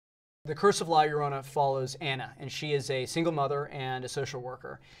The Curse of La Llorona follows Anna, and she is a single mother and a social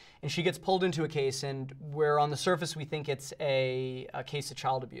worker. And she gets pulled into a case, and where on the surface we think it's a case of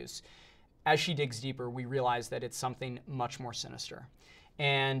child abuse, as she digs deeper, we realize that it's something much more sinister.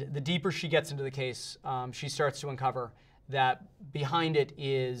 And the deeper she gets into the case, she starts to uncover that behind it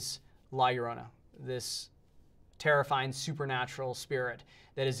is La Llorona, this terrifying supernatural spirit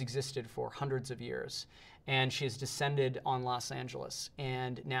that has existed for hundreds of years. And she has descended on Los Angeles,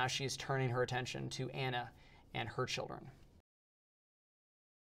 and now she is turning her attention to Anna and her children.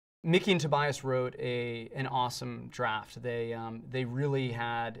 Mickey and Tobias wrote an awesome draft. They really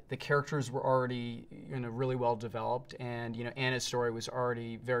had, the characters were already really well developed, and Anna's story was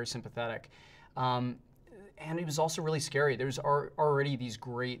already very sympathetic. And it was also really scary. There's already these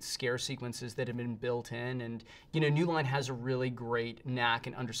great scare sequences that have been built in, and New Line has a really great knack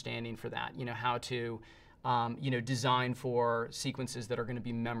and understanding for that. How to design for sequences that are going to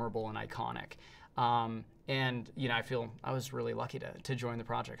be memorable and iconic. And I feel I was really lucky to join the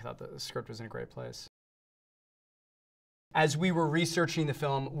project. I thought the script was in a great place. As we were researching the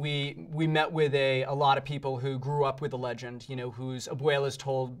film, we met with a lot of people who grew up with the legend, whose abuelas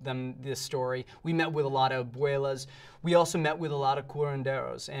told them this story. We met with a lot of abuelas. We also met with a lot of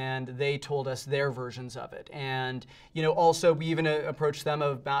curanderos, and they told us their versions of it. And also we even approached them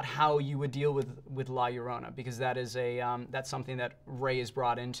about how you would deal with La Llorona, because that is that's something that Ray is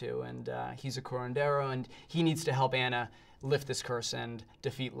brought into, and he's a curandero, and he needs to help Anna lift this curse and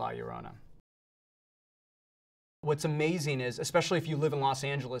defeat La Llorona. What's amazing is, especially if you live in Los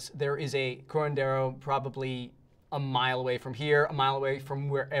Angeles, there is a curandero probably a mile away from here, a mile away from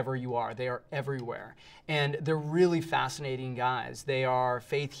wherever you are. They are everywhere. And they're really fascinating guys. They are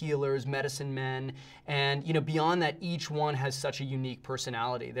faith healers, medicine men, and beyond that, each one has such a unique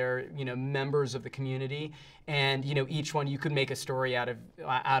personality. They're members of the community, and each one, you could make a story out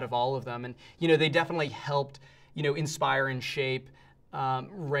of all of them. And they definitely helped inspire and shape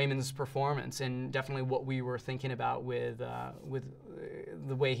Raymond's performance, and definitely what we were thinking about with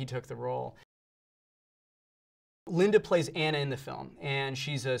the way he took the role. Linda plays Anna in the film, and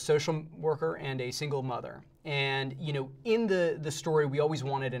she's a social worker and a single mother. And in the story, we always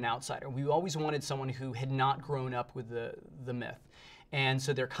wanted an outsider. We always wanted someone who had not grown up with the myth. And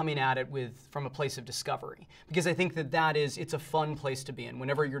so they're coming at it from a place of discovery, because I think it's a fun place to be in.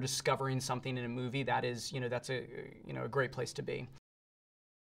 Whenever you're discovering something in a movie, that's a great place to be.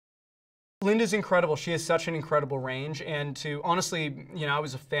 Linda's incredible. She has such an incredible range, and honestly, I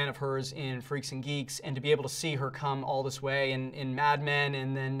was a fan of hers in Freaks and Geeks, and to be able to see her come all this way in Mad Men,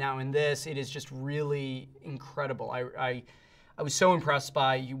 and then now in this, it is just really incredible. I was so impressed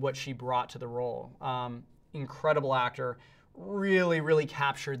by what she brought to the role. Incredible actor. Really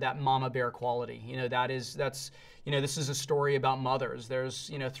captured that mama bear quality. This is a story about mothers.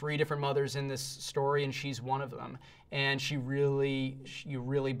 There's 3 different mothers in this story, and she's one of them. And you really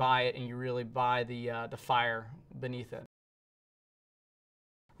buy it, and you really buy the fire beneath it.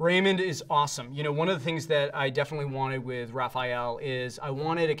 Raymond is awesome. One of the things that I definitely wanted with Raphael is I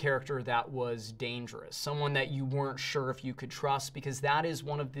wanted a character that was dangerous, someone that you weren't sure if you could trust, because that is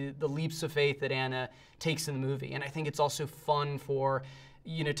one of the leaps of faith that Anna takes in the movie. And I think it's also fun for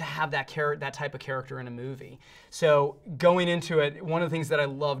to have that type of character in a movie. So going into it, one of the things that I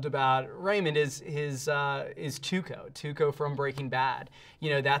loved about Raymond is Tuco from Breaking Bad.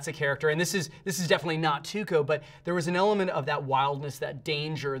 That's a character, and this is definitely not Tuco, but there was an element of that wildness, that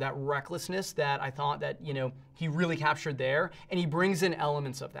danger, that recklessness that I thought that he really captured there, and he brings in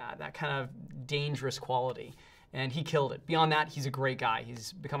elements of that kind of dangerous quality, and he killed it. Beyond that, he's a great guy.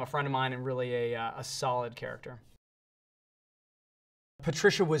 He's become a friend of mine and really a solid character.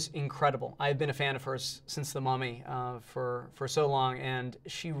 Patricia was incredible. I've been a fan of hers since The Mummy for so long, and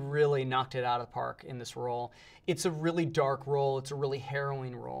she really knocked it out of the park in this role. It's a really dark role. It's a really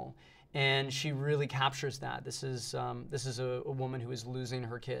harrowing role, and she really captures that. This is a woman who is losing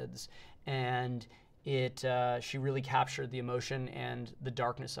her kids, and she really captured the emotion and the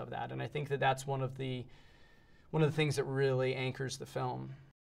darkness of that. And I think that that's one of the things that really anchors the film.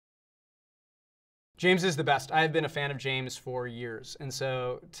 James is the best. I have been a fan of James for years, and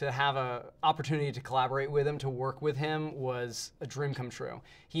so to have an opportunity to collaborate with him, to work with him, was a dream come true.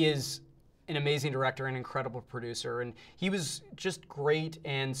 He is an amazing director and incredible producer, and he was just great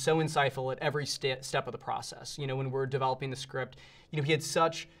and so insightful at every step of the process. When we're developing the script, he had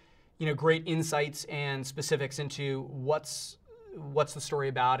such great insights and specifics into what's the story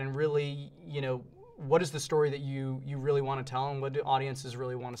about, and really what is the story that you really want to tell, and what do audiences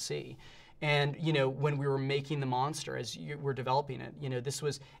really want to see. And when we were making the monster, as we're developing it,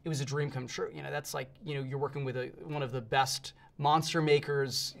 it was a dream come true. That's like you're working with one of the best monster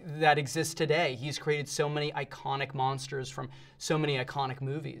makers that exist today. He's created so many iconic monsters from so many iconic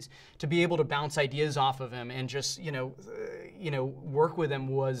movies. To be able to bounce ideas off of him and just work with him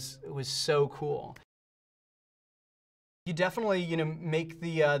was so cool. You definitely make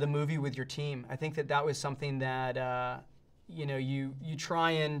the movie with your team. I think that was something that you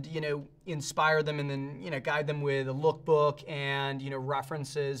try and inspire them and then guide them with a lookbook and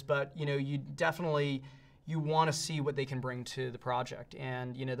references, but you definitely want to see what they can bring to the project.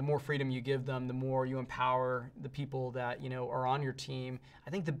 And the more freedom you give them, the more you empower the people that are on your team, I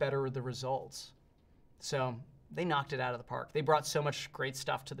think the better the results. So they knocked it out of the park. They brought so much great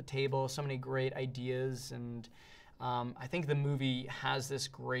stuff to the table, so many great ideas, and I think the movie has this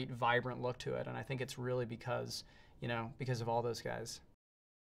great, vibrant look to it, and I think it's really because of all those guys.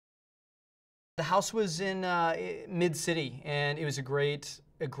 The house was in mid-city, and it was a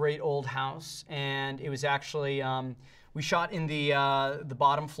great old house, and it was actually we shot in the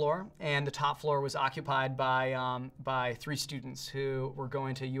bottom floor, and the top floor was occupied by 3 students who were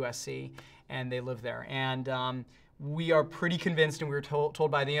going to USC, and they live there. And we are pretty convinced, and we were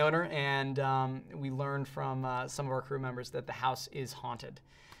told by the owner, and we learned from some of our crew members that the house is haunted.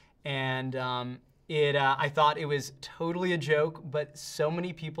 And I thought it was totally a joke, but so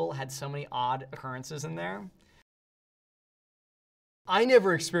many people had so many odd occurrences in there. I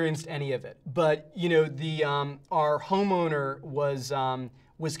never experienced any of it, but our homeowner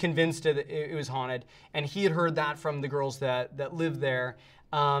was convinced that it was haunted, and he had heard that from the girls that lived there.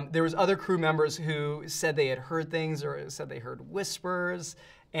 There was other crew members who said they had heard things or said they heard whispers,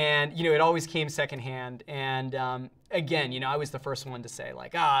 and it always came secondhand. And again, I was the first one to say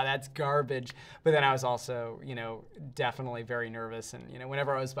like, that's garbage. But then I was also, definitely very nervous, and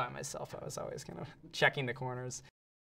whenever I was by myself, I was always kind of checking the corners.